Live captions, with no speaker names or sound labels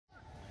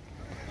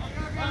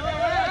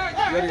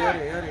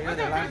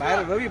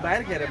रवि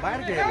बाहेर खेळ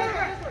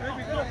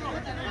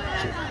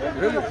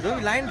रवि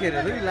लाईन खेळ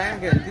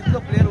तिथलं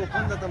प्लेयर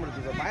ओपन जाता म्हणजे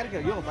तुझं बाहेर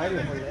खेळ यो बाहेर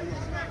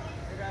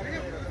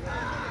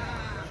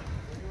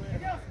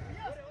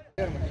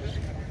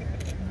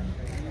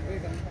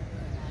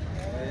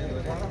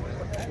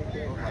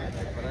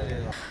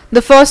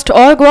The first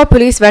All Goa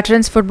Police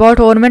Veterans football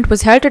tournament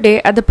was held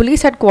today at the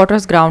police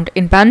headquarters ground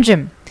in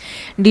Panjim.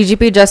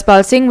 DGP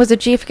Jaspal Singh was the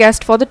chief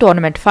guest for the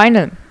tournament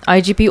final.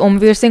 IGP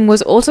Omvir Singh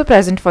was also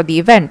present for the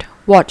event.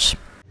 Watch.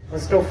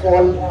 First of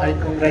all, I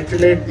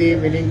congratulate the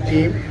winning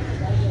team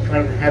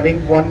for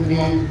having won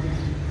the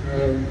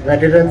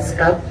Veterans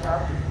Cup,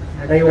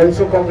 and I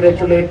also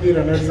congratulate the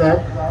runners-up,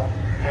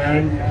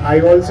 and I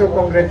also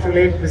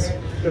congratulate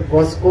Mr.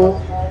 Bosco,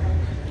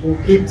 who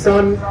keeps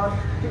on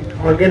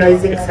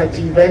organizing such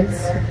events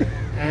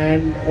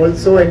and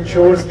also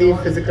ensures the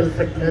physical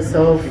fitness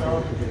of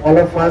all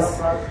of us,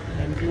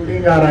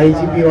 including our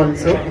IGP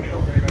also.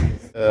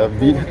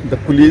 The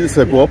police,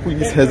 Goa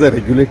Police has a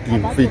regular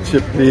team which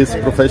plays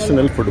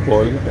professional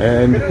football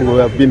and who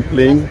have been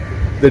playing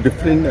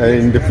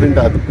in different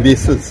other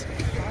places.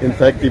 In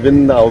fact,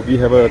 even now we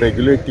have a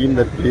regular team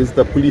that plays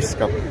the Police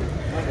Cup.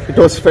 It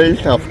was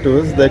felt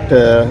afterwards that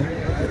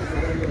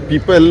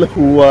people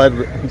who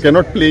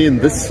cannot play in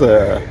this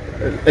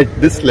at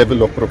this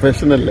level of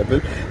professional level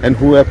and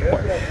who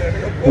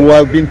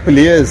have been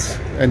players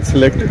and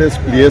selected as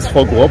players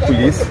for Goa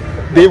Police,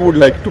 they would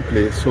like to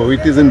play. So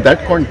it is in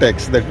that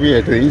context that we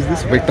arranged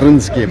this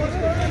veterans game,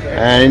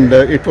 and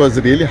it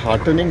was really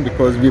heartening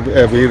because we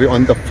were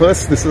on the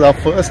first. This is our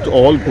first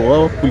All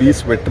Goa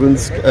Police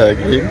Veterans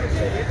game,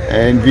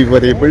 and we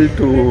were able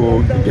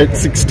to get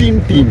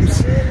 16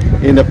 teams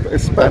in a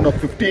span of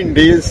 15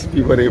 days.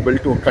 We were able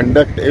to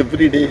conduct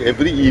every day,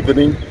 every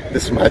evening,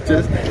 these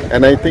matches,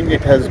 and I think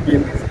it has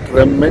been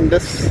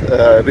tremendous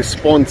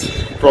response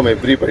from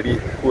everybody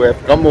who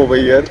have come over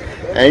here,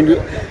 and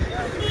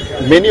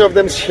many of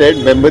them shared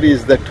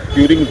memories that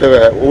during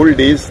the old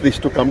days they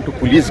used to come to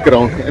police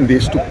ground and they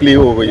used to play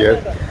over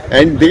here,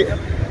 and they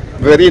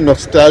very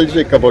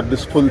nostalgic about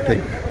this full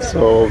thing.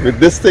 So with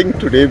this thing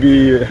today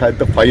we had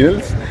the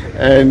finals,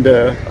 and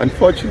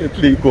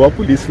unfortunately Goa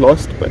Police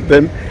lost, but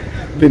then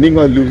winning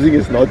or losing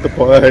is not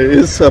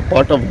is a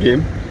part of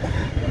game.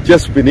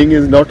 Just winning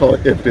is not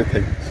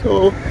everything.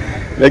 So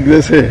like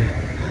they say,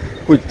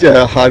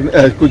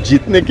 कुछ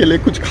जीतने के लिए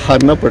कुछ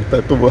हारना पड़ता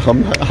है, तो वो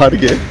हम हार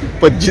गए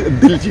पर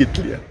दिल जीत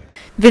लिया.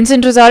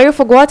 Vincent Rosario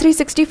for Goa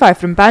 365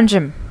 from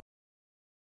Panjim.